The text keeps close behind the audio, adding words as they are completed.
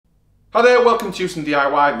Hi there, welcome to Huson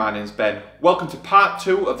DIY, my name's Ben. Welcome to part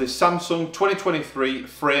 2 of this Samsung 2023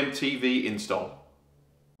 frame TV install.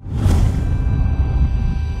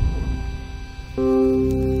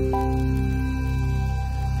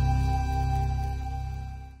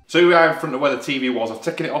 So here we are in front of where the TV was. I've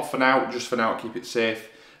taken it off for now, just for now to keep it safe.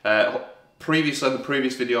 Previously, in the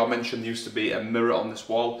previous video I mentioned there used to be a mirror on this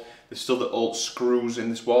wall. There's still the old screws in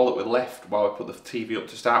this wall that were left while I put the TV up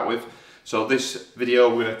to start with. So this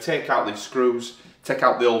video we're going to take out these screws, take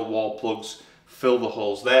out the old wall plugs, fill the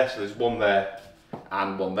holes there, so there's one there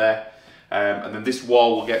and one there, and then this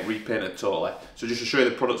wall will get repainted totally. So just to show you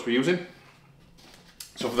the products we're using.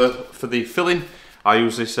 So for the filling, I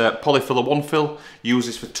use this polyfiller one fill. Use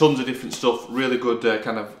this for tons of different stuff, really good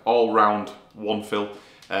kind of all-round one fill.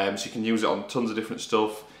 So you can use it on tons of different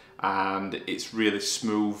stuff and it's really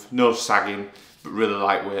smooth, no sagging, but really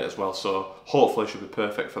lightweight as well, so hopefully it should be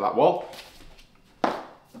perfect for that wall.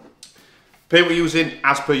 Paint we're using,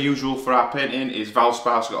 as per usual for our painting, is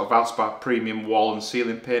Valspar. So I've got a Valspar premium wall and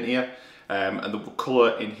ceiling paint here, and the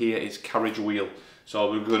colour in here is Carriage Wheel.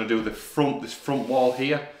 So we're going to do this front wall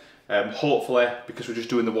here. Hopefully, because we're just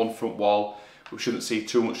doing the one front wall, we shouldn't see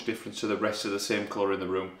too much difference to the rest of the same colour in the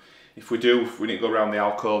room. If we do, if we need to go around the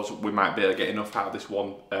alcoves, we might be able to get enough out of this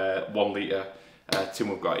 1 litre tin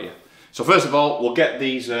we've got here. So first of all, we'll get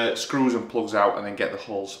these screws and plugs out and then get the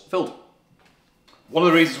holes filled. One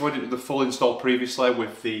of the reasons why I didn't do the full install previously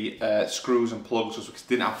with the screws and plugs was because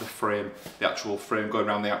we didn't have the frame, the actual frame going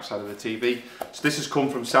around the outside of the TV. So this has come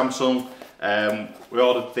from Samsung. We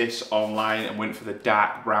ordered this online and went for the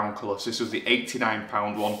dark brown colour. So this was the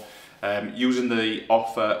 £89 one. Using the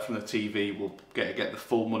offer from the TV, we'll get the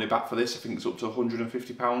full money back for this. I think it's up to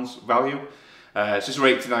 £150 value. So this is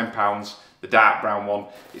 £89. The dark brown one.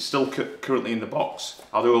 It's still currently in the box.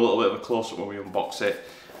 I'll do a little bit of a close-up when we unbox it.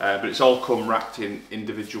 But it's all come wrapped in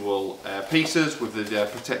individual pieces with the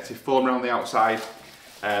protective foam around the outside.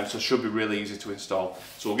 So it should be really easy to install.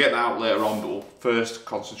 So we'll get that out later on, but we'll first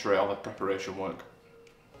concentrate on the preparation work.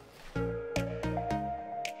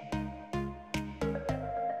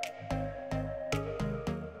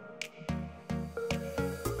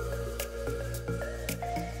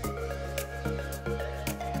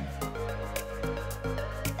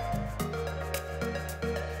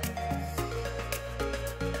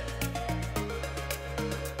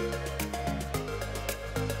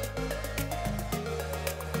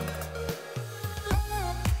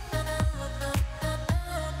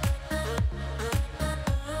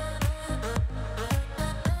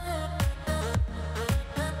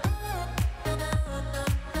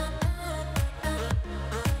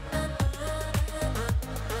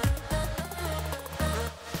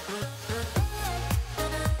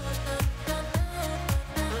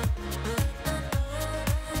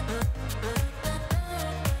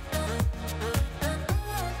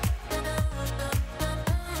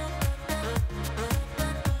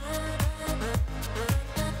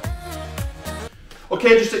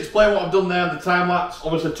 Okay, just to explain what I've done there in the time lapse.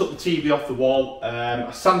 Obviously I took the TV off the wall. I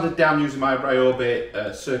sanded down using my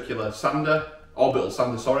Ryobi circular sander, orbital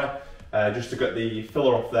sander, sorry, just to get the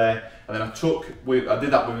filler off there. And then I did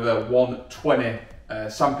that with a 120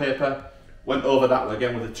 sandpaper. Went over that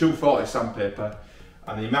again with a 240 sandpaper.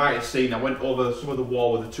 And you might have seen I went over some of the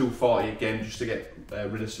wall with a 240 again just to get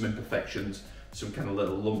rid of some imperfections, some kind of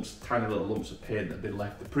little lumps, tiny little lumps of paint that had been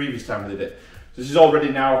left the previous time I did it. So this is all ready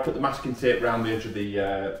now. I put the masking tape around the edge of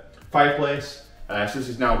the fireplace. So this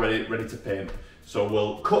is now ready to paint. So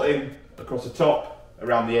we'll cut in across the top,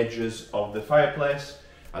 around the edges of the fireplace,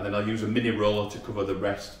 and then I'll use a mini roller to cover the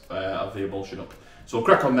rest of the emulsion up. So we'll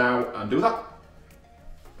crack on now and do that.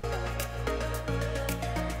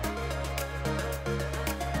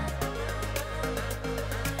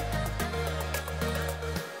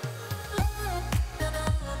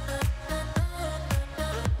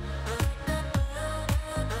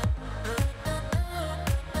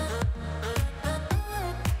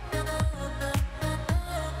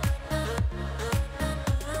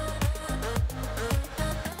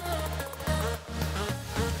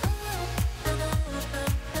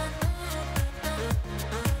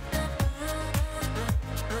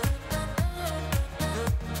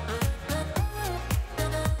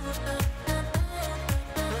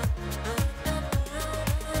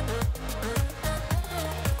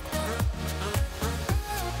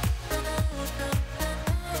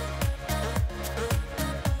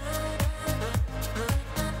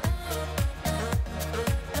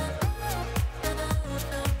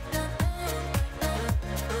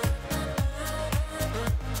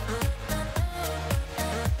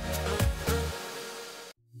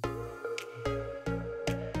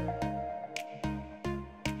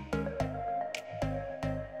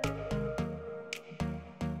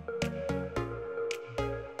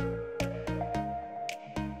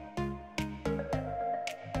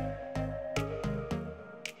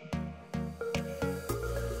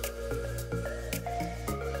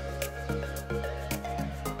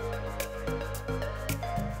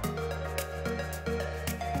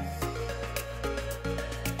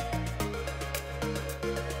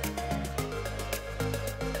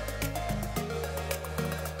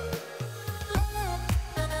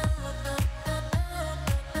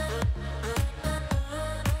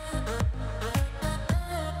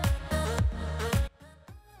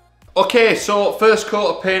 Okay, so first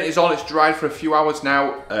coat of paint is on. It's dried for a few hours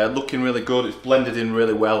now. Looking really good. It's blended in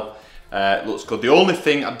really well. It looks good. The only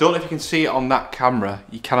thing, I don't know if you can see it on that camera.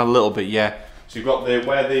 You can a little bit, yeah. So you've got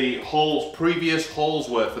where the holes, previous holes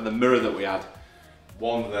were for the mirror that we had.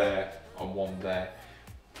 One there and one there.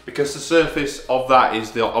 Because the surface of that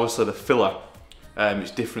is obviously the filler. It's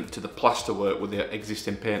different to the plaster work with the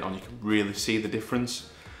existing paint on. You can really see the difference.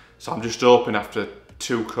 So I'm just hoping after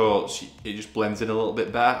 2 coats, it just blends in a little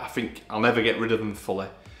bit better. I think I'll never get rid of them fully.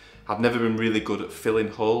 I've never been really good at filling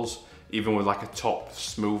holes, even with like a top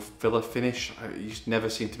smooth filler finish. You just never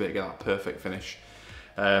seem to be able to get that perfect finish.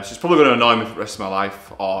 So it's probably going to annoy me for the rest of my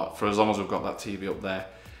life, or for as long as we've got that TV up there.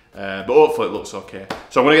 But hopefully it looks okay.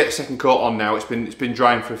 So I'm going to get the second coat on now. It's been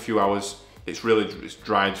drying for a few hours. It's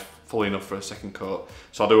dried fully enough for a second coat.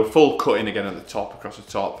 So I'll do a full cutting again at the top, across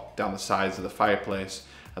the top, down the sides of the fireplace,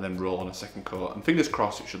 and then roll on a second coat. And fingers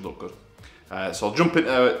crossed it should look good. So I'll jump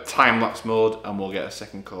into time-lapse mode and we'll get a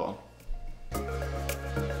second coat on.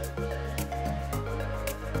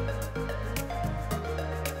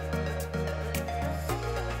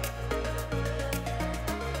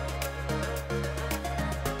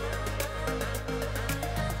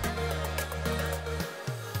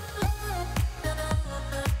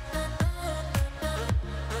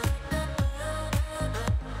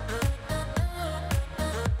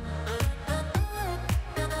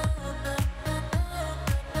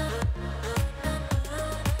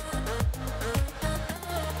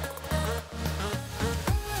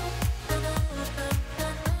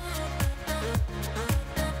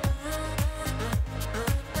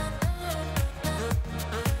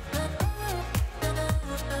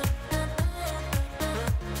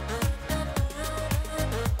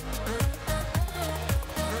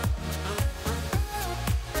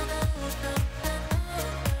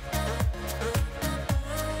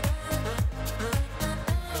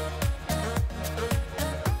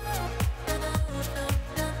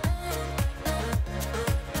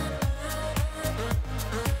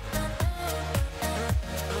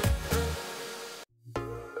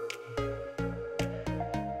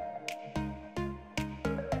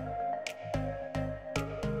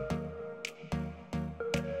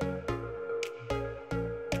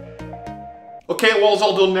 Okay, wall's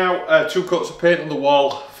all done now. 2 coats of paint on the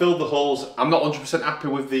wall, filled the holes. I'm not 100% happy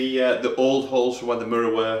with the old holes from where the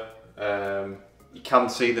mirror were. You can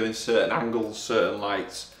see them in certain angles, certain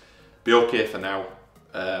lights. Be okay for now.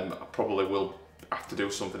 I probably will have to do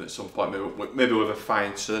something at some point, maybe with a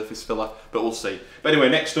fine surface filler, but we'll see. But anyway,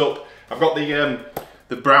 next up, I've got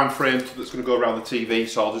the brown frame that's going to go around the TV,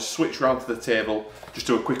 so I'll just switch around to the table, just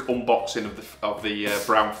do a quick unboxing of the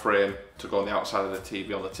brown frame to go on the outside of the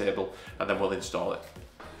TV on the table, and then we'll install it.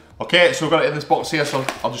 Okay, so we've got it in this box here, so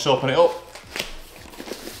I'll just open it up.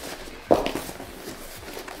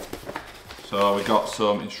 So we've got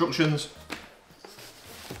some instructions.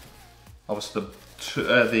 Obviously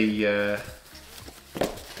the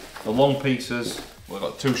long pieces, we've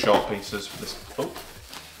got 2 short pieces for this,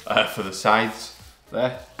 for the sides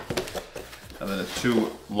there, and then the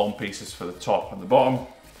 2 long pieces for the top and the bottom.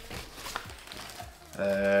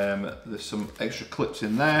 There's some extra clips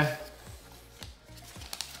in there,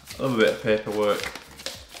 a little bit of paperwork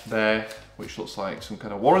there, which looks like some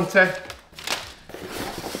kind of warranty, and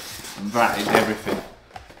that is everything.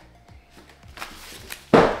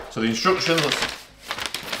 So the instructions,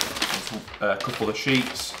 a couple of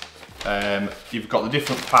sheets. You've got the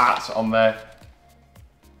different parts on there,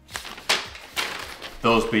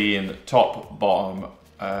 those being top, bottom,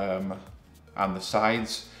 and the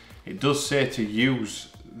sides. It does say to use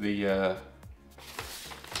the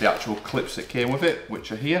actual clips that came with it,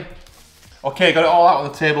 which are here. Okay, got it all out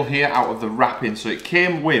on the table here, out of the wrapping. So it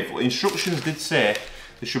came with, instructions did say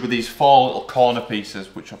there should be these 4 little corner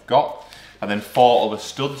pieces, which I've got, and then 4 other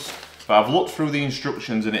studs. But I've looked through the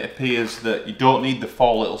instructions and it appears that you don't need the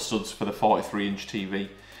 4 little studs for the 43-inch TV.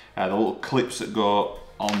 The little clips that go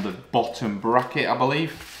on the bottom bracket, I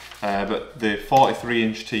believe. But the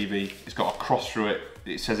 43-inch TV, it's got a cross through it.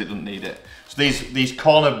 It says it doesn't need it. So these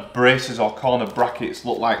corner braces or corner brackets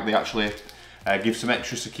look like they actually give some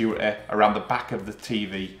extra security around the back of the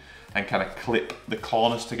TV and kind of clip the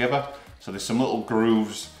corners together. So there's some little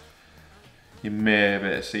grooves. You may be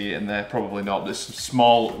able to see it in there, probably not. There's some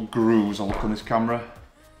small grooves, I'll look on this camera,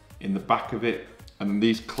 in the back of it. And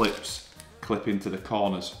these clips clip into the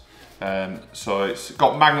corners. So it's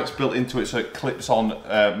got magnets built into it so it clips on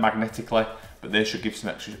magnetically, but they should give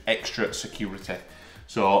some extra security.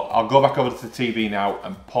 So I'll go back over to the TV now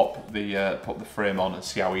and pop the frame on and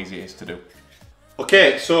see how easy it is to do.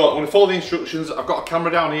 Okay, so I'm going to follow the instructions. I've got a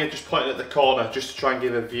camera down here just pointing at the corner just to try and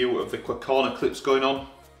give a view of the corner clips going on.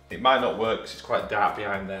 it might not work because it's quite dark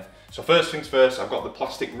behind there. So first things first, I've got the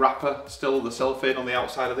plastic wrapper, still the cellophane on the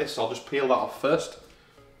outside of this, so I'll just peel that off first.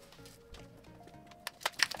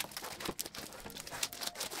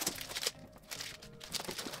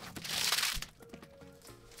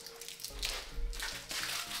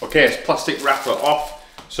 Okay, it's plastic wrapper off.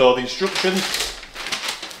 So the instructions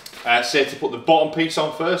say to put the bottom piece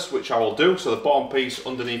on first, which I will do. So the bottom piece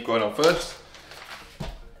underneath going on first.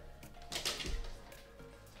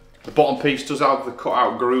 The bottom piece does have the cut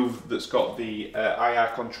out groove that's got the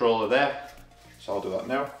IR controller there. So I'll do that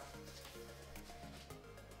now.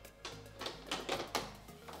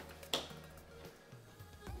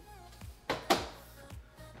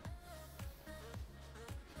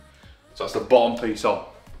 So that's the bottom piece on.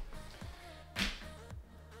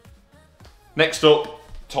 Next up,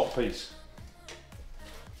 top piece.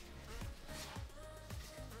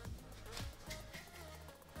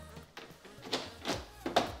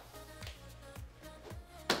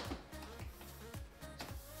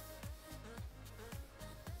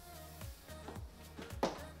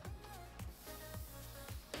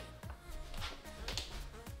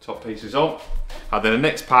 Top piece is on, and then the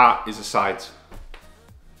next part is the sides.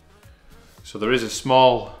 So there is a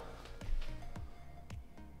small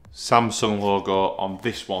Samsung logo on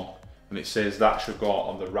this one, and it says that should go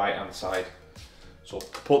on the right hand side. So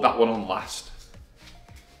put that one on last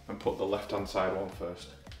and put the left hand side one first.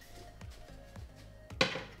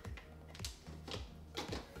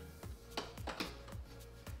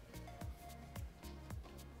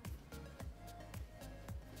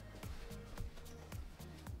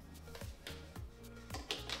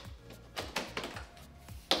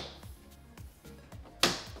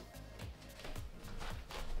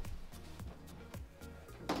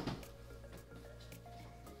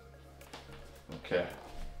 Okay.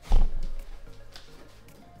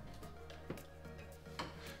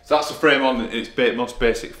 So that's the frame on its most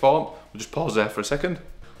basic form. We'll just pause there for a second.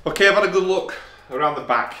 Okay, I've had a good look around the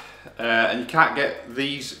back, and you can't get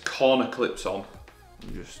these corner clips on.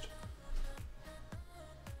 Just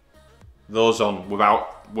those on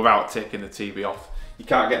without taking the TV off. You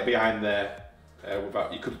can't get behind there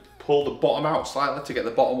without. You could pull the bottom out slightly to get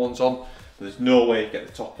the bottom ones on, but there's no way to get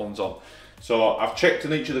the top ones on. So I've checked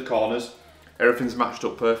in each of the corners. Everything's matched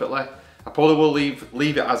up perfectly. I probably will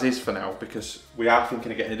leave it as is for now because we are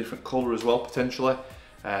thinking of getting a different colour as well potentially.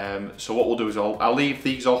 So what we'll do is I'll leave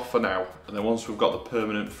these off for now, and then once we've got the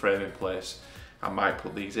permanent frame in place, I might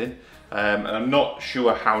put these in. And I'm not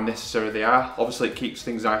sure how necessary they are. Obviously it keeps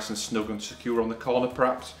things nice and snug and secure on the corner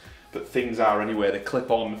perhaps, but things are anyway. They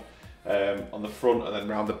clip on the front and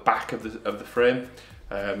then around the back of the frame.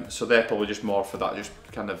 So they're probably just more for that, just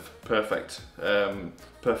kind of perfect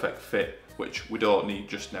fit, which we don't need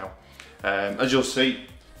just now. As you'll see,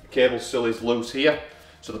 the cable still is loose here,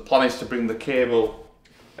 so the plan is to bring the cable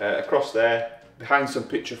across there, behind some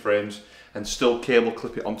picture frames, and still cable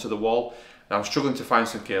clip it onto the wall. Now I'm struggling to find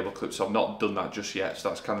some cable clips, so I've not done that just yet, so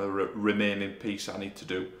that's kind of the remaining piece I need to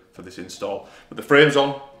do for this install. But the frame's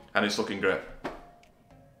on, and it's looking great.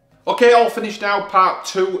 Okay, all finished now. Part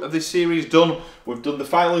 2 of this series done. We've done the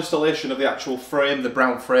final installation of the actual frame, the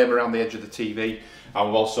brown frame around the edge of the TV, and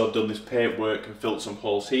we've also done this paint work and filled some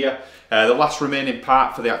holes here. The last remaining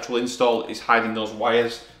part for the actual install is hiding those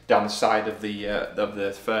wires down the side of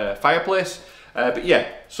the fireplace. But yeah,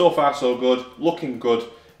 so far so good, looking good.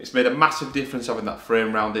 It's made a massive difference having that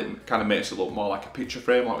frame around it, and kind of makes it look more like a picture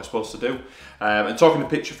frame, like we're supposed to do. And talking to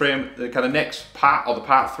picture frame, the kind of next part, or the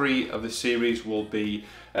part 3 of this series, will be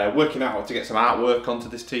working out how to get some artwork onto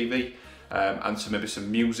this TV, and maybe some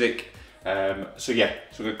music. So yeah,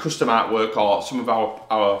 so we're going to custom artwork or some of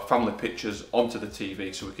our family pictures onto the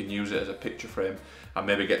TV so we can use it as a picture frame and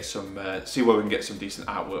maybe get some, see where we can get some decent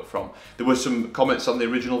artwork from. There were some comments on the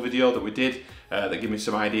original video that we did that give me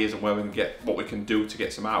some ideas on where we can get, what we can do to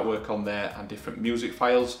get some artwork on there and different music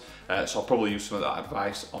files. So I'll probably use some of that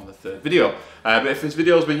advice on the 3rd video. But if this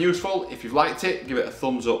video has been useful, if you've liked it, give it a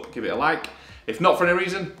thumbs up, give it a like. If not for any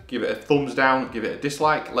reason, give it a thumbs down, give it a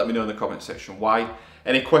dislike. Let me know in the comment section why.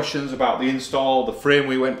 Any questions about the install, the frame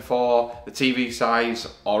we went for, the TV size,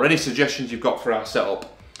 or any suggestions you've got for our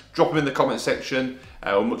setup, drop them in the comment section.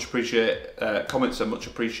 We'll much appreciate comments are much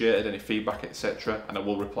appreciated, any feedback, etc. And I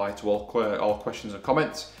will reply to all questions and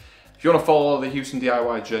comments. If you want to follow the Huson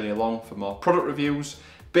DIY journey along for more product reviews,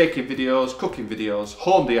 baking videos, cooking videos,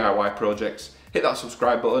 home DIY projects, hit that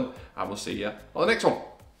subscribe button, and we'll see you on the next one.